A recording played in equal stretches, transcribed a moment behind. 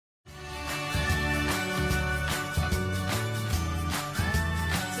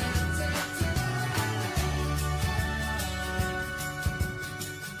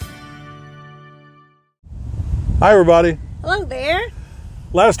Hi everybody. Hello there.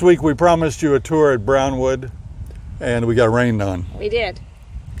 Last week we promised you a tour at Brownwood and we got rained on. We did.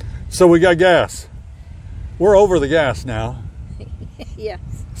 So we got gas. We're over the gas now. Yes.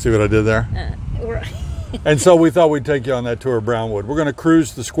 See what I did there? And so we thought we'd take you on that tour of Brownwood. We're going to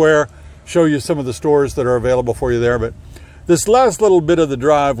cruise the square, show you some of the stores that are available for you there. But this last little bit of the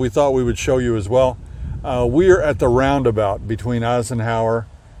drive we thought we would show you as well. We're at the roundabout between Eisenhower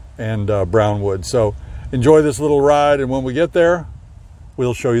and Brownwood. So enjoy this little ride, and when we get there,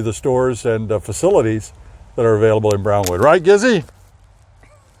 we'll show you the stores and facilities that are available in Brownwood. Right, Gizzy?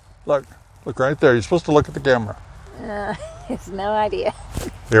 Look right there. You're supposed to look at the camera. It's no idea.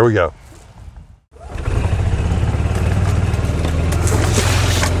 Here we go.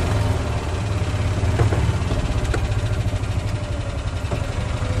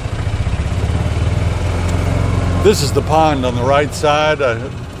 This is the pond on the right side. I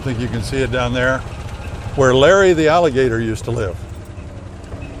think you can see it down there, where Larry the alligator used to live.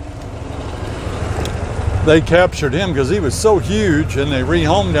 They captured him because he was so huge, and they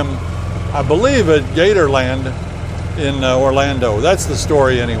rehomed him, I believe, at Gatorland in Orlando. That's the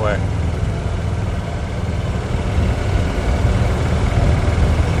story anyway.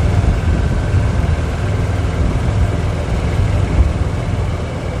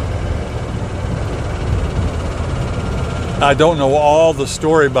 I don't know all the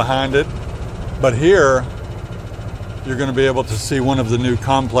story behind it, but here you're going to be able to see one of the new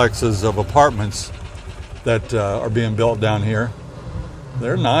complexes of apartments that are being built down here.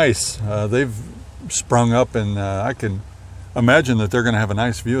 They're nice. They've sprung up, and I can imagine that they're going to have a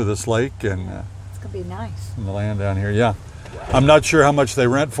nice view of this lake and It's going to be nice. and the land down here. Yeah. I'm not sure how much they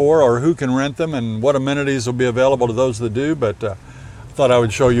rent for or who can rent them and what amenities will be available to those that do, but I thought I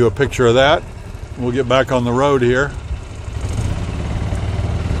would show you a picture of that. We'll get back on the road here.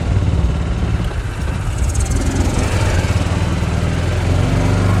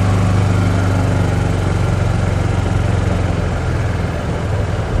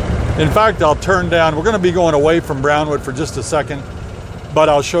 In fact, I'll turn down. We're going to be going away from Brownwood for just a second, but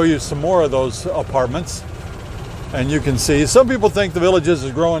I'll show you some more of those apartments. And you can see, some people think the Villages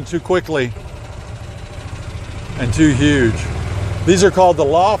is growing too quickly and too huge. These are called the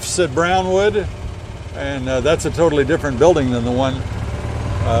lofts at Brownwood, and that's a totally different building than the one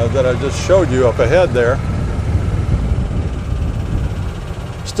that I just showed you up ahead there.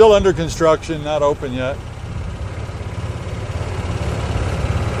 Still under construction, not open yet.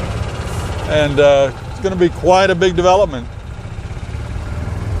 And it's going to be quite a big development.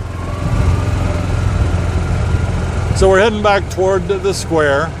 So we're heading back toward the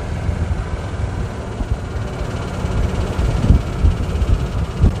square.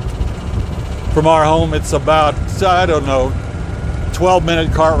 From our home, it's about, I don't know,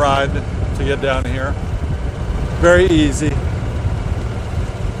 12-minute cart ride to get down here. Very easy.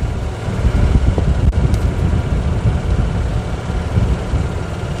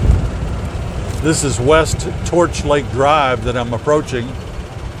 This is West Torch Lake Drive that I'm approaching,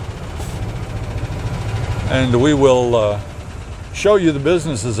 and we will show you the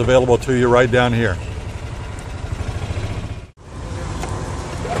businesses available to you right down here.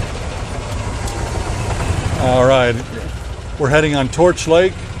 All right, we're heading on Torch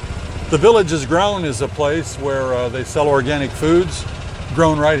Lake. The Village is Grown is a place where they sell organic foods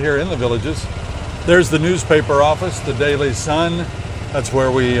grown right here in the Villages. There's the newspaper office, the Daily Sun. That's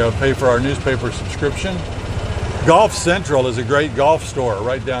where we pay for our newspaper subscription. Golf Central is a great golf store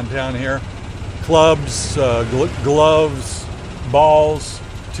right downtown here. Clubs, gloves, balls,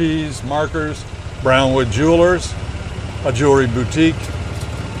 tees, markers. Brownwood Jewelers, a jewelry boutique.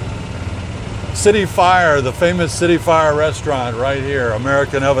 City Fire, the famous City Fire restaurant right here.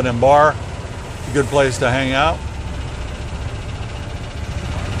 American Oven and Bar, a good place to hang out.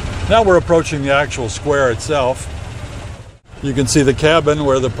 Now we're approaching the actual square itself. You can see the cabin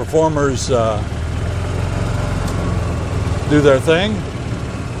where the performers do their thing.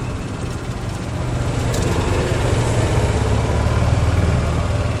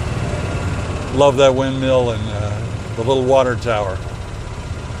 Love that windmill and the little water tower.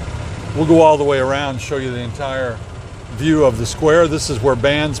 We'll go all the way around, show you the entire view of the square. This is where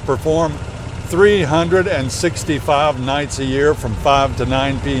bands perform 365 nights a year from 5 to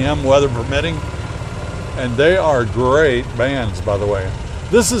 9 p.m., weather permitting. And they are great bands, by the way.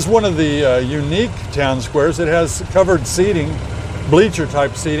 This is one of the unique town squares. It has covered seating, bleacher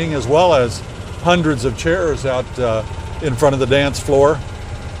type seating, as well as hundreds of chairs out in front of the dance floor.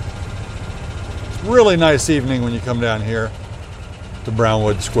 It's a really nice evening when you come down here to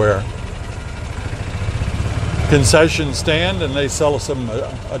Brownwood Square. Concession stand, and they sell some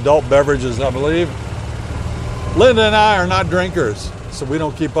adult beverages, I believe. Linda and I are not drinkers, so we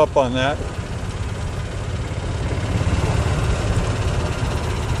don't keep up on that.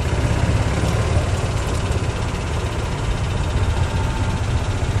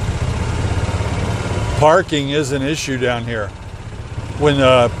 Parking is an issue down here. When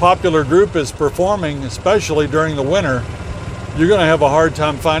a popular group is performing, especially during the winter, you're going to have a hard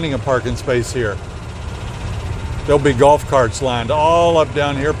time finding a parking space here. There'll be golf carts lined all up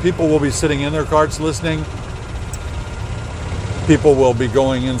down here. People will be sitting in their carts listening. People will be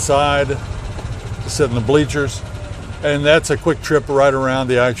going inside to sit in the bleachers. And that's a quick trip right around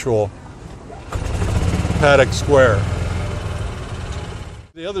the actual Paddock Square.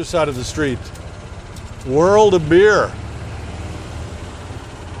 The other side of the street, World of Beer.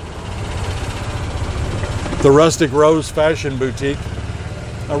 The Rustic Rose Fashion Boutique.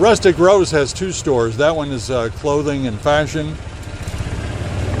 Now, Rustic Rose has two stores. That one is clothing and fashion.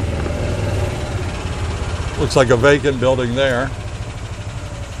 Looks like a vacant building there.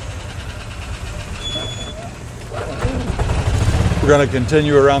 We're going to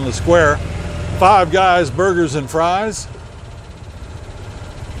continue around the square. Five Guys Burgers and Fries.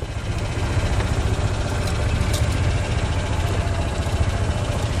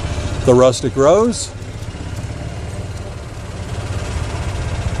 The Rustic Rose.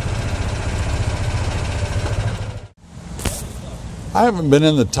 I haven't been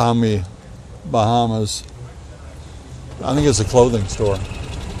in the Tommy Bahamas. I think it's a clothing store.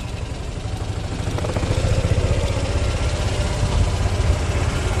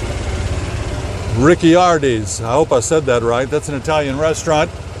 Ricciardi's. I hope I said that right. That's an Italian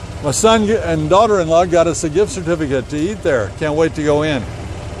restaurant. My son and daughter-in-law got us a gift certificate to eat there. Can't wait to go in.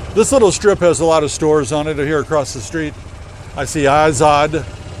 This little strip has a lot of stores on it here across the street. I see Izod,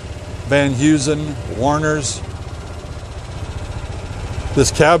 Van Heusen, Warner's. This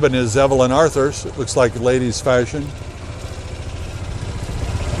cabin is Evelyn Arthur's. It looks like ladies' fashion.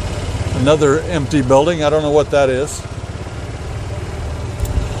 Another empty building. I don't know what that is.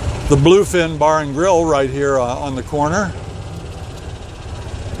 The Bluefin Bar and Grill right here on the corner.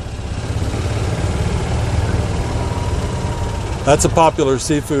 That's a popular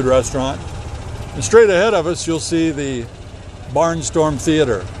seafood restaurant. And straight ahead of us, you'll see the Barnstorm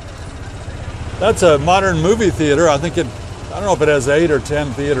Theater. That's a modern movie theater. I don't know if it has 8 or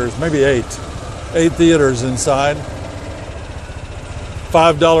 10 theaters, maybe 8. 8 theaters inside.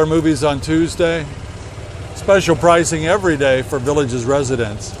 $5 movies on Tuesday. Special pricing every day for Villages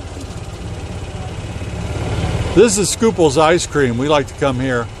residents. This is Scoople's Ice Cream. We like to come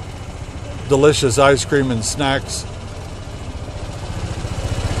here. Delicious ice cream and snacks.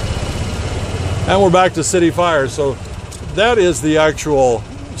 And we're back to City Fire, so that is the actual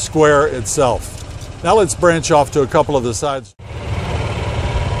square itself. Now let's branch off to a couple of the sides.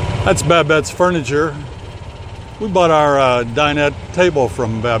 That's Babette's Furniture. We bought our dinette table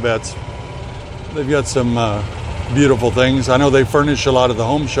from Babette's. They've got some beautiful things. I know they furnish a lot of the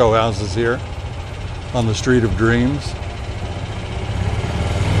home show houses here on the Street of Dreams.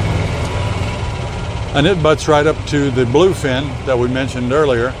 And it butts right up to the Bluefin that we mentioned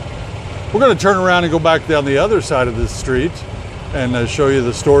earlier. We're going to turn around and go back down the other side of this street and show you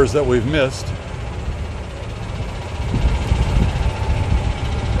the stores that we've missed.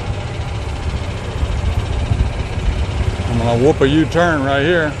 I'm going to whoop a U-turn right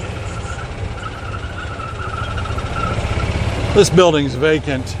here. This building's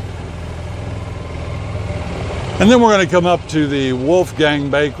vacant. And then we're going to come up to the Wolfgang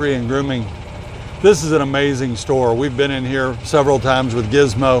Bakery and Grooming. This is an amazing store. We've been in here several times with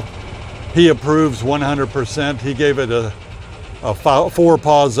Gizmo. He approves 100%. He gave it a 4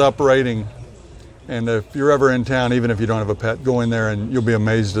 paws up rating. And if you're ever in town, even if you don't have a pet, go in there and you'll be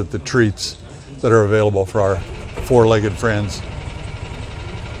amazed at the treats that are available for our 4-legged friends.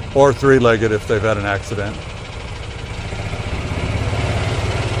 Or 3-legged if they've had an accident.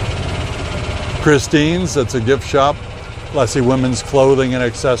 Christine's, that's a gift shop. I see women's clothing and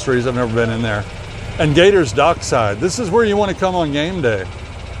accessories. I've never been in there. And Gator's Dockside. This is where you want to come on game day.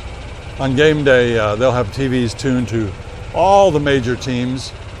 On game day, they'll have TVs tuned to all the major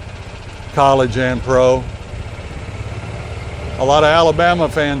teams, college and pro. A lot of Alabama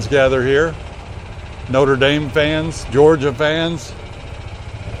fans gather here. Notre Dame fans, Georgia fans.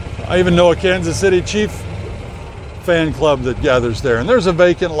 I even know a Kansas City Chief fan club that gathers there. And there's a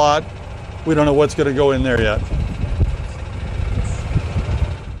vacant lot. We don't know what's going to go in there yet.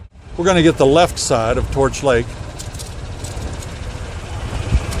 We're going to get the left side of Torch Lake.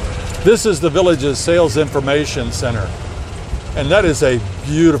 This is the Villages Sales Information Center. And that is a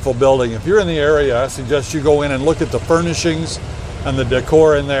beautiful building. If you're in the area, I suggest you go in and look at the furnishings and the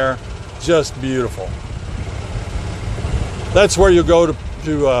decor in there. Just beautiful. That's where you go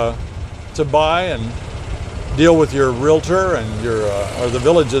to buy and deal with your realtor and your or the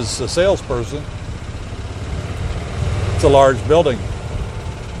village's salesperson. It's a large building.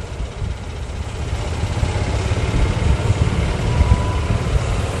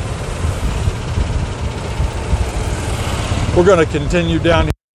 We're going to continue down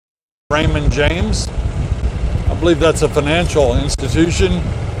here to Raymond James. I believe that's a financial institution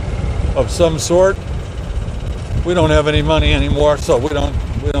of some sort. We don't have any money anymore, so we don't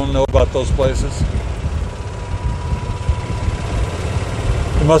know about those places.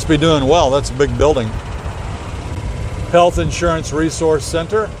 It must be doing well. That's a big building. Health Insurance Resource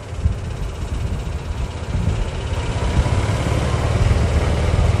Center.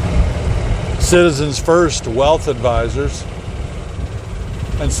 Citizens First Wealth Advisors.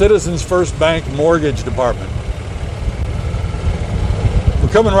 And Citizens First Bank Mortgage Department. We're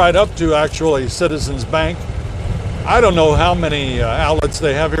coming right up to actually Citizens Bank. I don't know how many outlets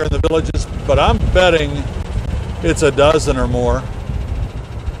they have here in the Villages, but I'm betting it's a dozen or more.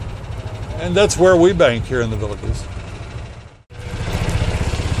 And that's where we bank here in the Villages.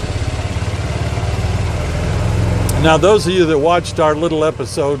 Now, those of you that watched our little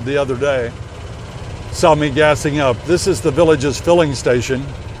episode the other day saw me gassing up. This is the Villages filling station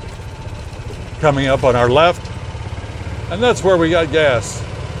coming up on our left, and that's where we got gas.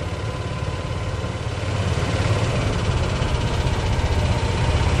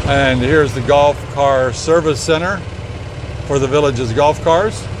 And here's the golf car service center for the Villages golf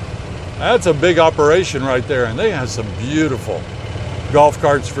cars. That's a big operation right there, and they have some beautiful golf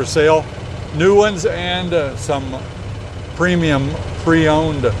carts for sale, new ones and some premium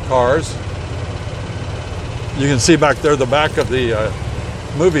pre-owned cars. You can see back there the back of the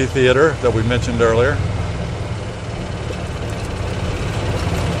movie theater that we mentioned earlier.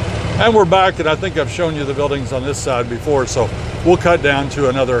 And we're back, and I think I've shown you the buildings on this side before, so we'll cut down to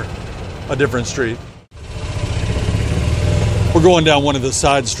a different street. We're going down one of the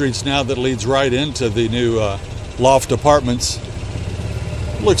side streets now that leads right into the new loft apartments.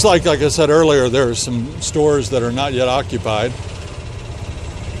 Looks like I said earlier, there are some stores that are not yet occupied.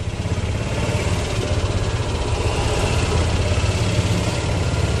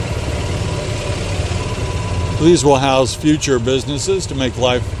 These will house future businesses to make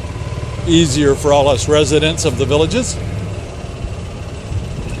life easier for all us residents of the Villages.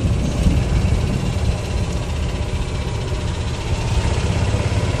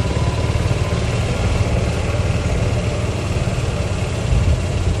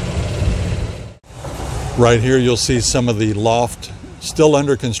 Right here you'll see some of the loft still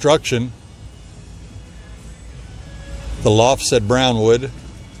under construction. The lofts at Brownwood.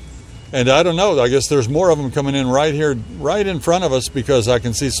 And I don't know, I guess there's more of them coming in right here, right in front of us, because I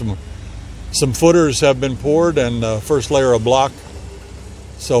can see some footers have been poured and the first layer of block.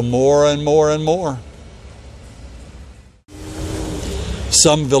 So more and more and more.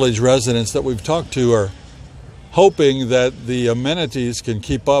 Some village residents that we've talked to are hoping that the amenities can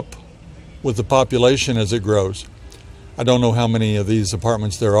keep up with the population as it grows. I don't know how many of these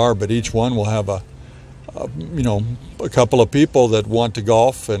apartments there are, but each one will have a couple of people that want to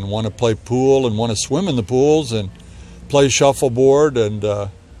golf and want to play pool and want to swim in the pools and play shuffleboard and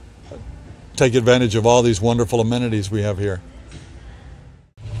take advantage of all these wonderful amenities we have here.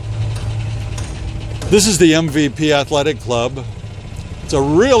 This is the MVP Athletic Club. It's a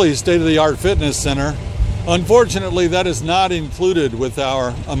really state-of-the-art fitness center. Unfortunately, that is not included with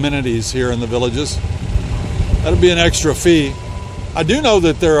our amenities here in the Villages. That'll be an extra fee. I do know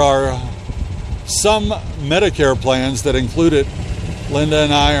that there are some Medicare plans that include it. Linda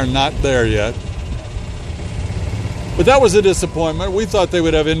and I are not there yet. But that was a disappointment. We thought they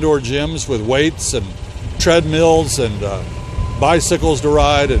would have indoor gyms with weights and treadmills and bicycles to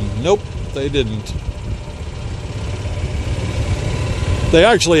ride, and nope, they didn't. They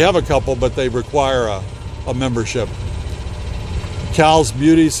actually have a couple, but they require a membership. Cal's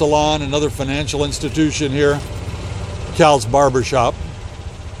Beauty Salon, another financial institution here. Cal's Barbershop.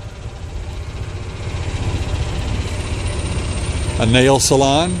 A nail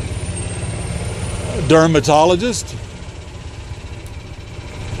salon. A dermatologist.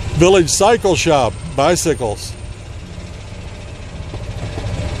 Village Cycle Shop, bicycles.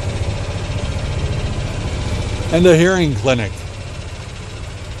 And a hearing clinic.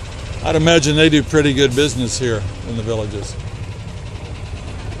 I'd imagine they do pretty good business here in the Villages.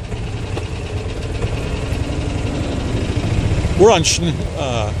 We're on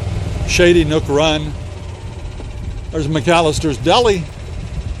Shady Nook Run. There's McAllister's Deli.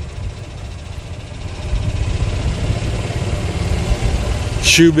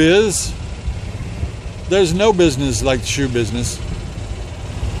 Shoe Biz. There's no business like the shoe business.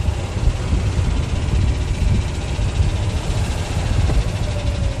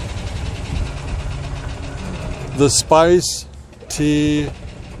 The Spice Tea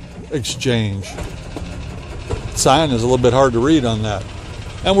Exchange. Sign is a little bit hard to read on that.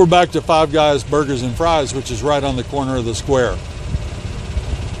 And we're back to Five Guys Burgers and Fries, which is right on the corner of the square.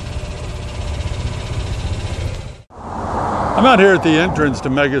 I'm out here at the entrance to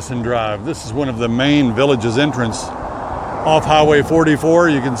Megason Drive. This is one of the main Villages entrance off Highway 44.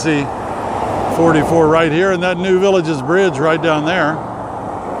 You can see 44 right here and that new Villages bridge right down there.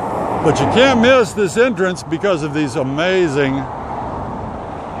 But you can't miss this entrance because of these amazing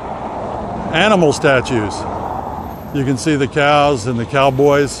animal statues. You can see the cows and the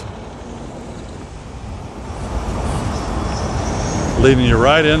cowboys leading you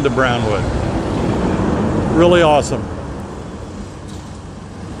right into Brownwood. Really awesome.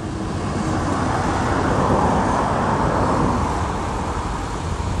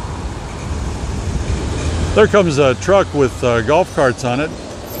 There comes a truck with golf carts on it.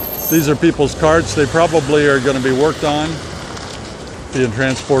 These are people's carts. They probably are going to be worked on, being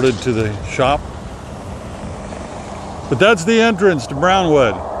transported to the shop. But that's the entrance to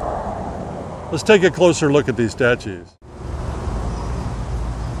Brownwood. Let's take a closer look at these statues.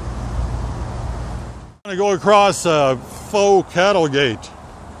 I'm going to go across a faux cattle gate.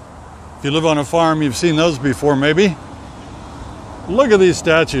 If you live on a farm, you've seen those before maybe. Look at these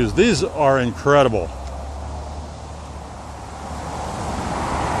statues. These are incredible.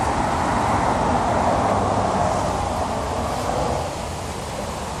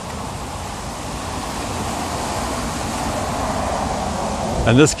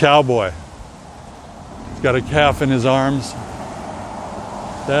 And this cowboy, he's got a calf in his arms.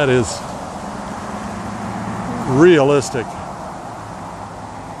 That is realistic.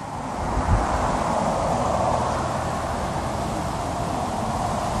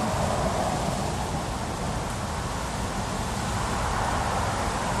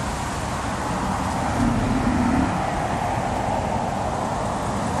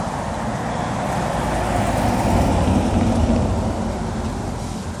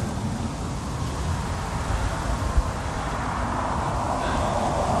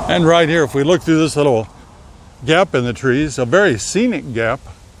 And right here, if we look through this little gap in the trees, a very scenic gap,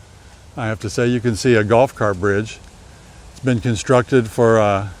 I have to say, you can see a golf cart bridge. It's been constructed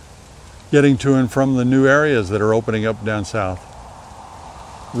for getting to and from the new areas that are opening up down south.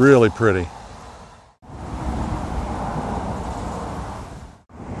 Really pretty.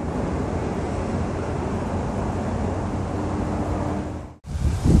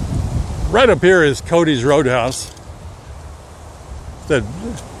 Right up here is Cody's Roadhouse. That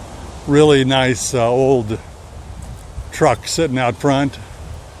really nice old truck sitting out front.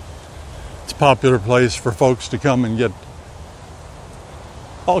 It's a popular place for folks to come and get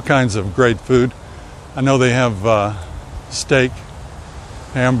all kinds of great food. I know they have steak,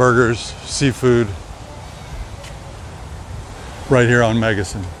 hamburgers, seafood right here on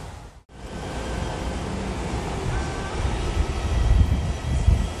Megason.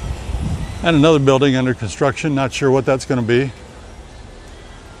 And another building under construction, not sure what that's going to be.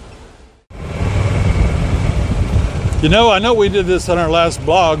 You know, I know we did this on our last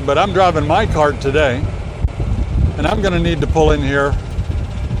blog, but I'm driving my cart today, and I'm going to need to pull in here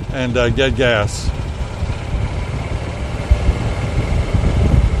and get gas.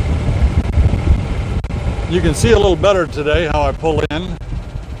 You can see a little better today how I pull in.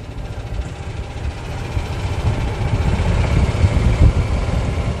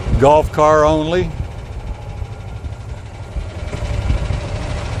 Golf car only.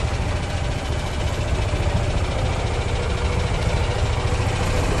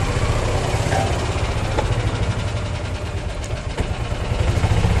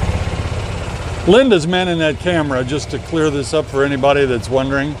 Linda's manning that camera, just to clear this up for anybody that's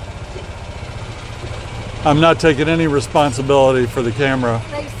wondering. I'm not taking any responsibility for the camera.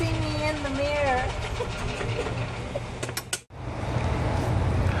 They see me in the mirror.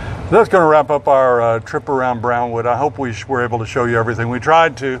 That's going to wrap up our trip around Brownwood. I hope we were able to show you everything. We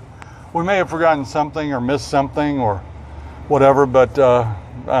tried to. We may have forgotten something or missed something or whatever, but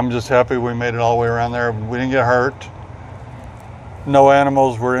I'm just happy we made it all the way around there. We didn't get hurt. No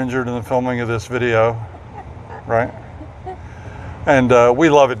animals were injured in the filming of this video, right? And we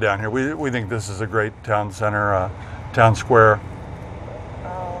love it down here. We think this is a great town center, town square.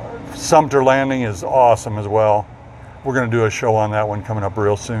 Sumter Landing is awesome as well. We're going to do a show on that one coming up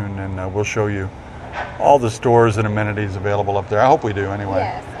real soon, and we'll show you all the stores and amenities available up there. I hope we do anyway.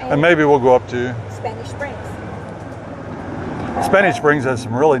 Yes, and maybe we'll go up to Spanish Springs. Spanish Springs. Has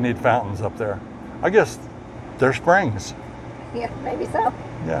some really neat fountains up there. I guess they're springs. Yeah, maybe so.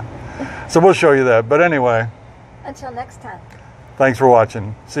 Yeah. So we'll show you that. But anyway, Until next time. thanks for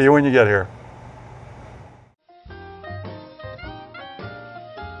watching. See you when you get here.